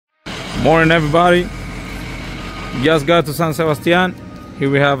Morning everybody, just got to San Sebastian. Here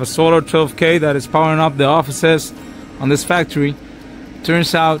we have a solar 12K that is powering up the offices on this factory.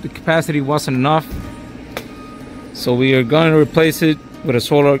 Turns out the capacity wasn't enough, so we are going to replace it with a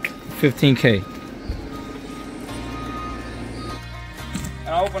Sol Ark 15K. And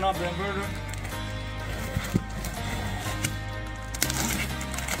I open up the inverter.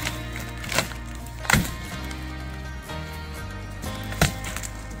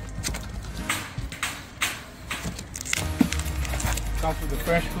 Comes with the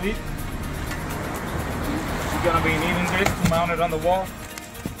French cleat. You're gonna be needing this to mount it on the wall.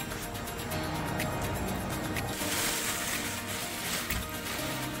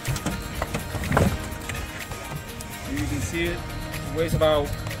 And you can see it weighs about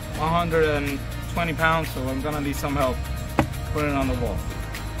 120 pounds, so I'm gonna need some help putting it on the wall.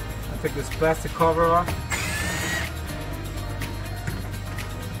 I take this plastic cover off.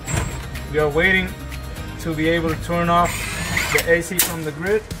 We are waiting to be able to turn off the AC from the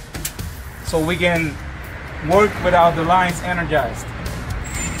grid so we can work without the lines energized.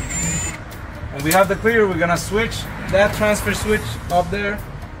 When we have the clear, we're gonna switch that transfer switch up there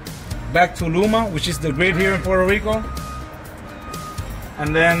back to Luma, which is the grid here in Puerto Rico,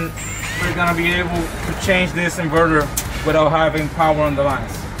 and then we're gonna be able to change this inverter without having power on the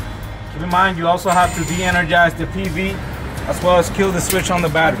lines. Keep in mind, you also have to de-energize the PV as well as kill the switch on the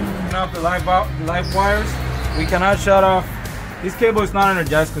battery. Turn off the live wires. We cannot shut off. This cable is not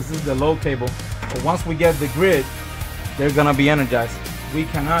energized because this is the low cable, but once we get the grid, they're gonna be energized. We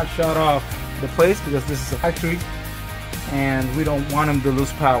cannot shut off the place because this is a factory and we don't want them to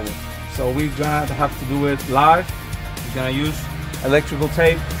lose power. So we're gonna have to do it live. We're gonna use electrical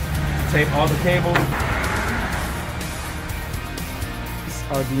tape, tape all the cables. These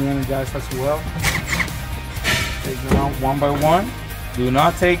are de-energized as well. Take them out one by one. Do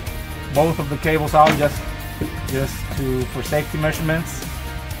not take both of the cables out, just for safety measurements.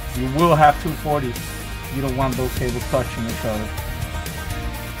 You will have 240s. You don't want those cables touching each other.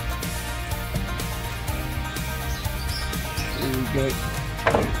 We get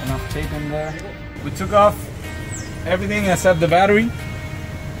enough tape in there. We took off everything except the battery.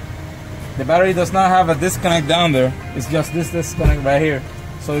 The battery does not have a disconnect down there. It's just this disconnect right here.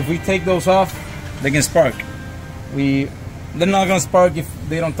 So if we take those off, they can spark. They're not gonna spark if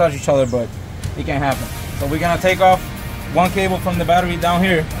they don't touch each other, but it can happen. So we're gonna take off one cable from the battery down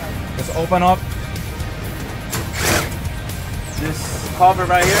here. Just open up this cover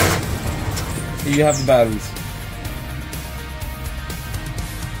right here. Here you have the batteries.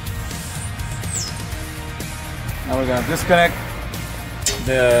 Now we're gonna disconnect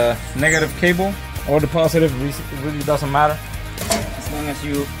the negative cable or the positive. It really doesn't matter as long as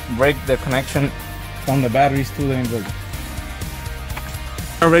you break the connection from the batteries to the inverter.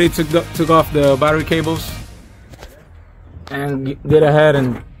 I already took off the battery cables and did ahead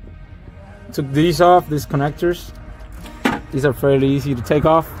and took these off, these connectors. These are fairly easy to take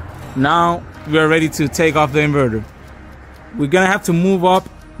off. Now we are ready to take off the inverter. We're gonna have to move up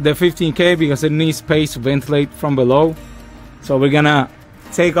the 15K because it needs space to ventilate from below. So we're gonna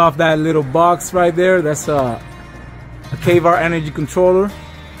take off that little box right there. That's a KVAR energy controller.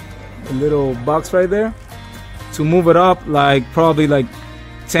 A little box right there. To move it up probably like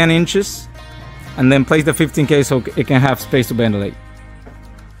 10 inches, and then place the 15K so it can have space to ventilate.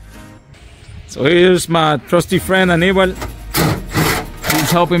 So here's my trusty friend Anibal. He's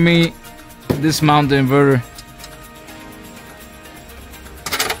helping me dismount the inverter.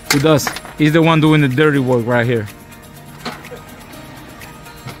 He's the one doing the dirty work right here.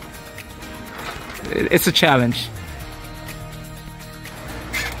 It's a challenge.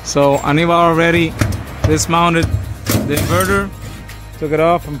 So Anibal already dismounted the inverter. Took it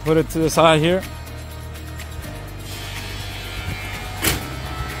off and put it to the side here.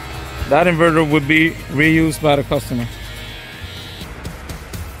 That inverter would be reused by the customer.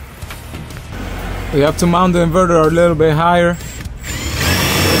 We have to mount the inverter a little bit higher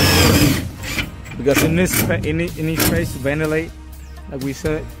because it needs space to ventilate, like we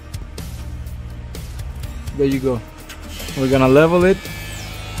said. There you go. We're gonna level it.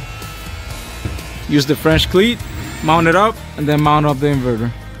 Use the French cleat. Mount it up and then mount up the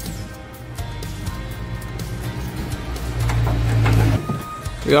inverter.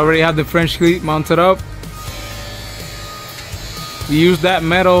 We already have the French cleat mounted up. We use that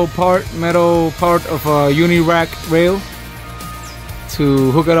metal part of a uni-rack rail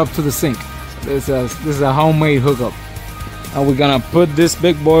to hook it up to the sink. So this is a homemade hookup. And we're gonna put this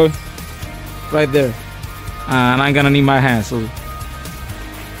big boy right there. And I'm gonna need my hand. So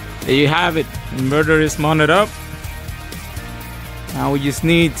there you have it. Inverter is mounted up. Now we just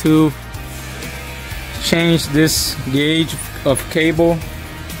need to change this gauge of cable,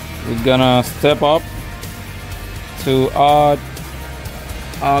 we're gonna step up to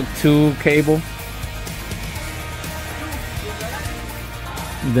AUG2 cable,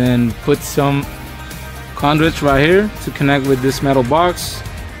 then put some conduits right here to connect with this metal box,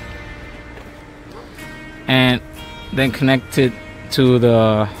 and then connect it to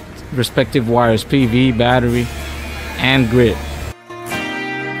the respective wires, PV, battery, and grid.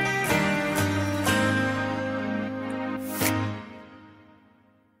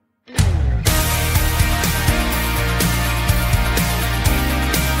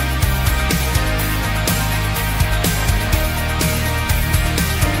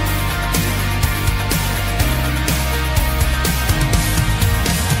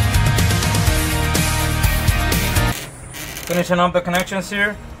 Finishing up the connections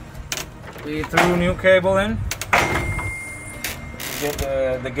here. We threw new cable in to get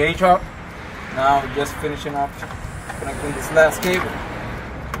the gauge up. Now we're just finishing up connecting this last cable.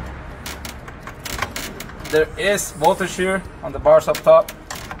 There is voltage here on the bars up top,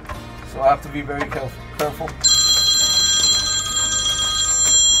 so I have to be very careful.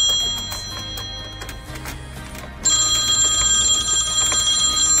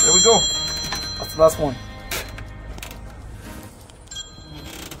 There we go. That's the last one.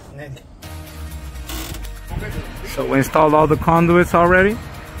 So we installed all the conduits already.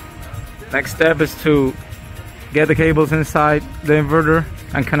 Next step is to get the cables inside the inverter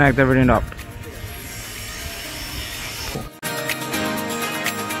and connect everything up.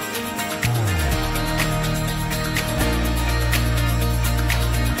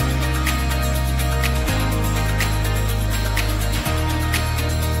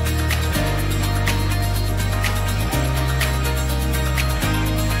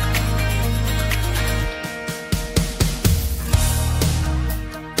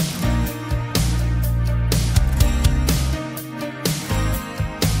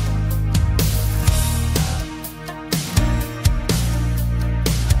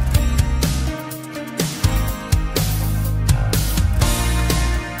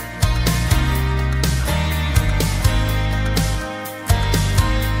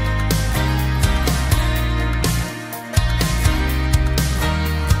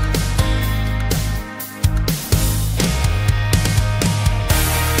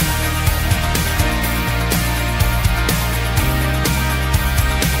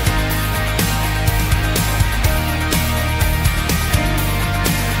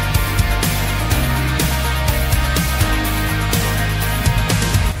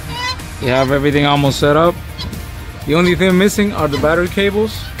 You have everything almost set up. The only thing missing are the battery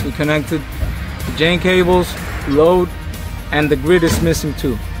cables. We connected the Jane cables, load, and the grid is missing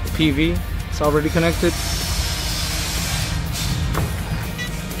too. PV, it's already connected.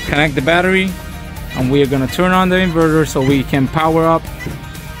 Connect the battery, and we are gonna turn on the inverter so we can power up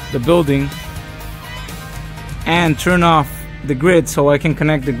the building and turn off the grid so I can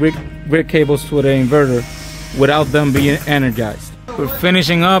connect the grid cables to the inverter without them being energized. We're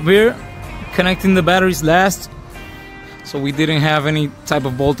finishing up here, connecting the batteries last, so we didn't have any type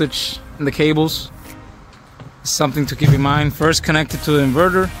of voltage in the cables. Something to keep in mind. First connect it to the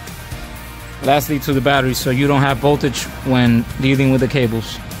inverter, lastly to the battery, so you don't have voltage when dealing with the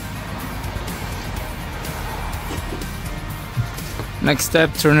cables. Next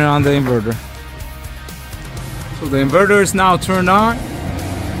step, turn it on the inverter. So the inverter is now turned on.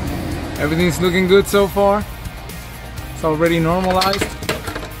 Everything's looking good so far. It's already normalized.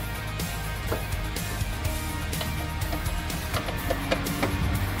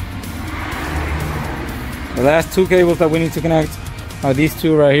 The last two cables that we need to connect are these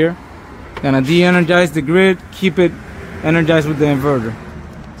two right here. Gonna de-energize the grid, keep it energized with the inverter.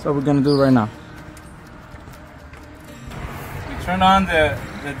 That's what we're gonna do right now. We turn on the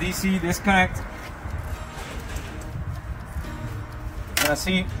DC disconnect. Gonna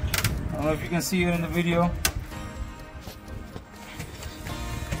see, I don't know if you can see it in the video.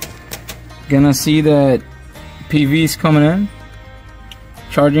 Gonna see that PV is coming in,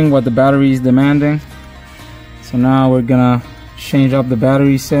 charging what the battery is demanding. So now we're gonna change up the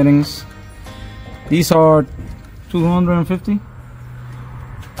battery settings. These are 250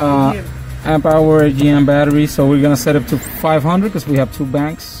 amp hour AGM battery, so we're gonna set it to 500 because we have two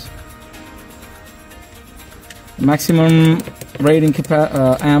banks. Maximum rating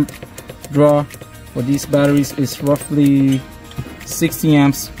amp draw for these batteries is roughly 60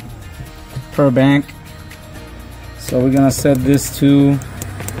 amps per bank. So we're gonna set this to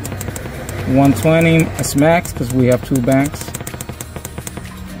 120 as max because we have two banks,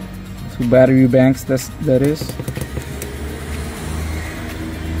 two battery banks. That is.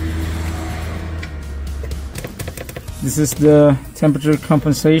 This is the temperature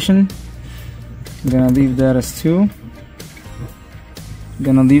compensation. I'm gonna leave that as 2. I'm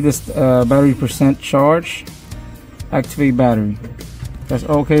gonna leave this battery percent charge. Activate battery. That's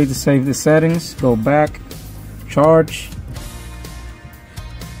okay to save the settings. Go back, charge.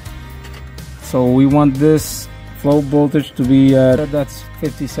 So we want this float voltage to be that's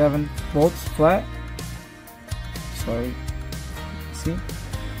 57 volts flat. Sorry, see,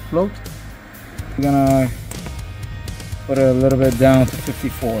 float. We're gonna put it a little bit down to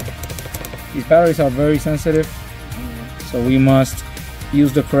 54. These batteries are very sensitive, so we must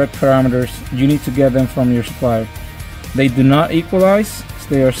use the correct parameters. You need to get them from your supplier. They do not equalize, so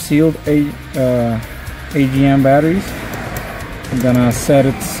they are sealed AGM batteries. I'm gonna set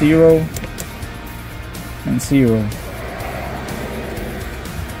it 0 and 0.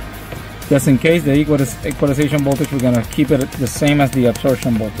 Just in case the equalization voltage, we're gonna keep it the same as the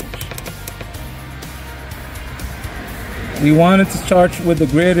absorption voltage. We want it to charge with the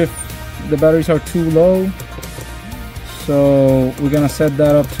grid if the batteries are too low. So we're gonna set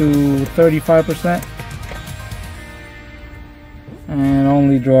that up to 35% and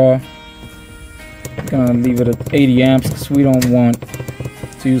only draw. We're gonna leave it at 80 amps because we don't want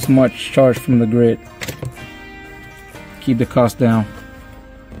to use much charge from the grid. Keep the cost down.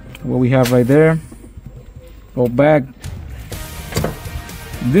 What we have right there. Go back.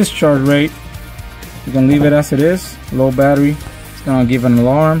 Discharge rate, you can leave it as it is. Low battery, it's gonna give an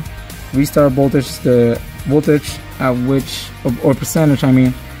alarm. Restart voltage, the voltage at which, or percentage I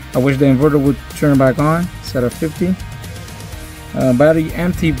mean, at which the inverter would turn back on. Set at 50. Battery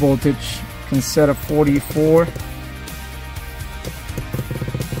empty voltage can set at 44.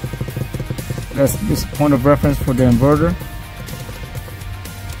 That's this point of reference for the inverter.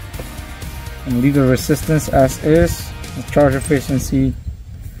 And leave the resistance as is. The charge efficiency,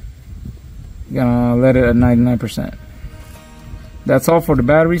 gonna let it at 99%. That's all for the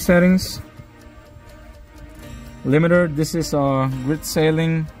battery settings. Limiter, this is grid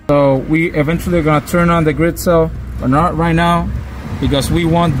sailing. So we eventually are gonna turn on the grid cell, but not right now, because we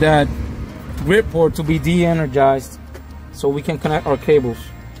want that grid port to be de-energized so we can connect our cables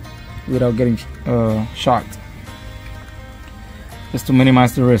without getting shocked, just to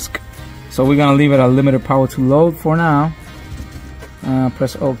minimize the risk. So we're gonna leave it at limited power to load for now.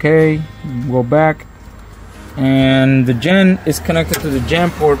 Press OK, go back, and the gen is connected to the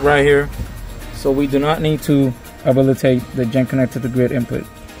gen port right here, so we do not need to habilitate the gen connected to grid input.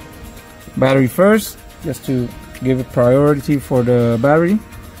 Battery first, just to give it priority for the battery.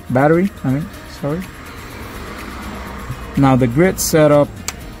 Sorry. Now the grid setup.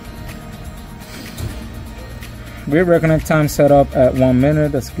 Grid reconnect time set up at 1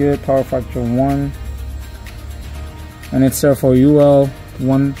 minute. That's good. Power factor 1. And it's set for UL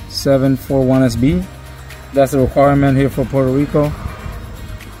 1741SB. That's the requirement here for Puerto Rico.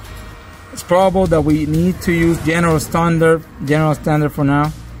 It's probable that we need to use general standard for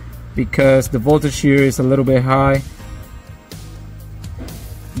now, because the voltage here is a little bit high.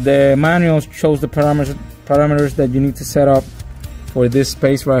 The manual shows the parameters that you need to set up for this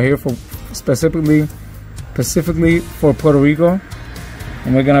space right here, for specifically for Puerto Rico,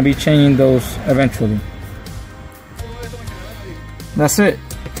 and we're gonna be changing those eventually. That's it.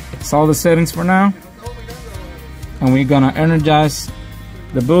 That's all the settings for now, and we're gonna energize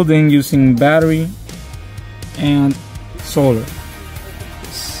the building using battery and solar.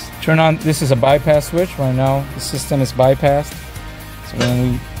 Turn on. This is a bypass switch. Right now the system is bypassed, so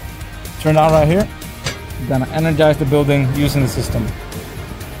when we turn on right here, we're gonna energize the building using the system.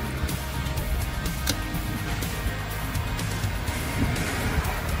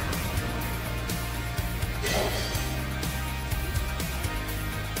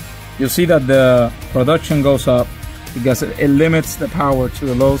 You'll see that the production goes up because it limits the power to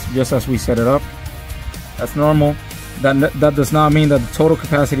the loads just as we set it up. That's normal. That does not mean that the total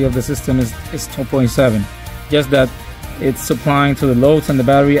capacity of the system is 2.7. Just that it's supplying to the loads and the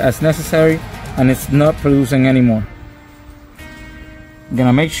battery as necessary, and it's not producing anymore. I'm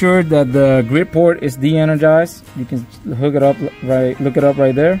gonna make sure that the grid port is de-energized. You can hook it up right, look it up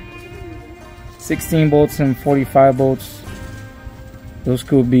right there. 16 volts and 45 volts. Those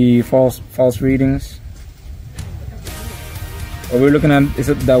could be false readings. What we're looking at is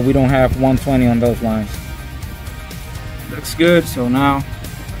that we don't have 120 on those lines. Looks good. So now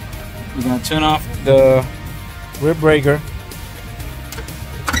we're gonna turn off the grid breaker.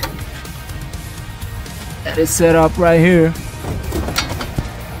 That is set up right here.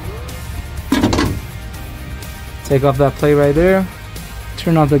 Take off that plate right there.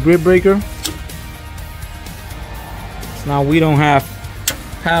 Turn off the grid breaker. So now we don't have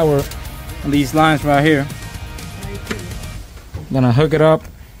power on these lines right here. Gonna hook it up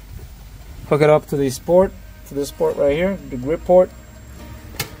to this port right here, the grip port,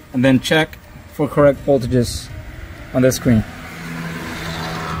 and then check for correct voltages on the screen.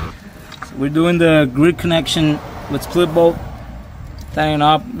 So we're doing the grid connection with split bolt, tying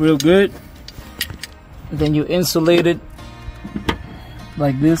up real good. Then you insulate it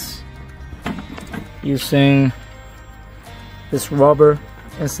like this using this rubber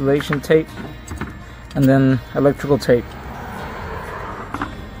insulation tape and then electrical tape.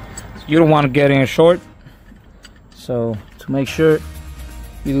 You don't want to get in short, so to make sure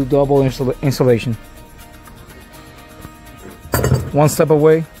you do double insulation. One step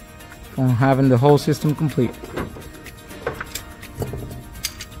away from having the whole system complete.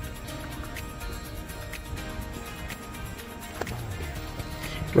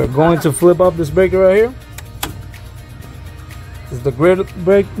 We're going to flip up this breaker right here. This is the grid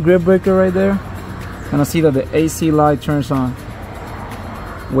breaker right there. You're gonna see that the AC light turns on.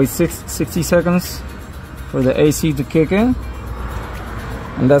 Wait 60 seconds for the AC to kick in.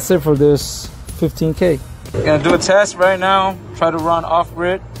 And that's it for this 15K. We're gonna do a test right now. Try to run off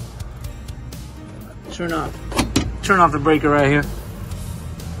grid. Turn off the breaker right here.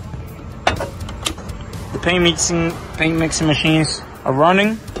 The paint mixing machines are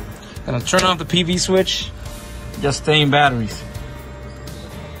running. Gonna turn off the PV switch. Just stay in batteries.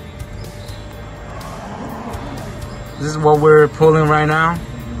 This is what we're pulling right now.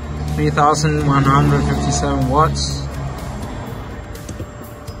 3,157 watts.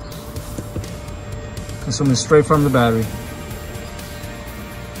 Consuming straight from the battery.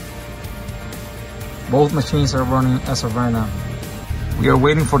 Both machines are running as of right now. We are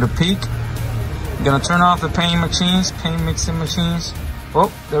waiting for the peak. We're gonna turn off the paint mixing machines. Oh,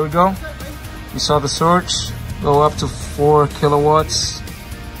 there we go. We saw the surge go up to 4 kilowatts.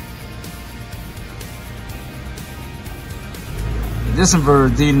 This inverter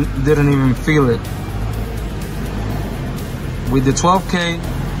didn't even feel it. With the 12K,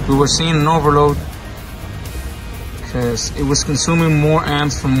 we were seeing an overload because it was consuming more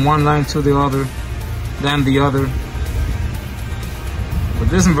amps from one line to the other than the other. With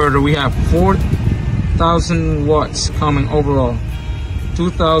this inverter, we have 4,000 watts coming overall.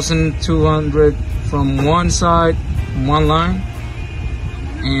 2,200 from one side, one line,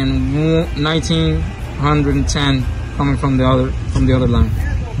 and 1,910 coming from the other line.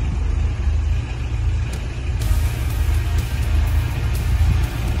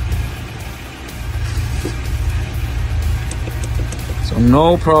 So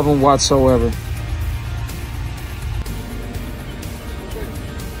no problem whatsoever.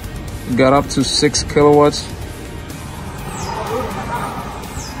 Got up to 6 kilowatts.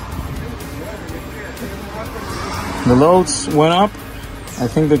 The loads went up. I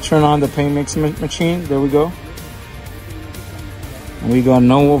think they turned on the paint mixing machine. There we go. And we got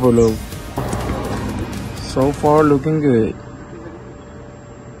no overload. So far looking good.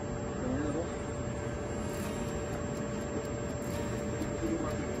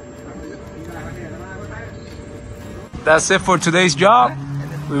 That's it for today's job.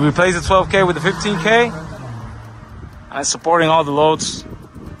 We replaced the 12K with the 15K. I'm supporting all the loads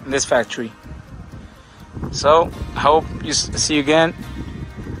in this factory. So I hope you see you again.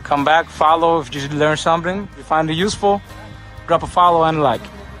 Come back, follow if you learned something. If you find it useful, drop a follow and a like.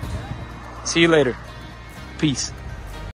 See you later. Peace.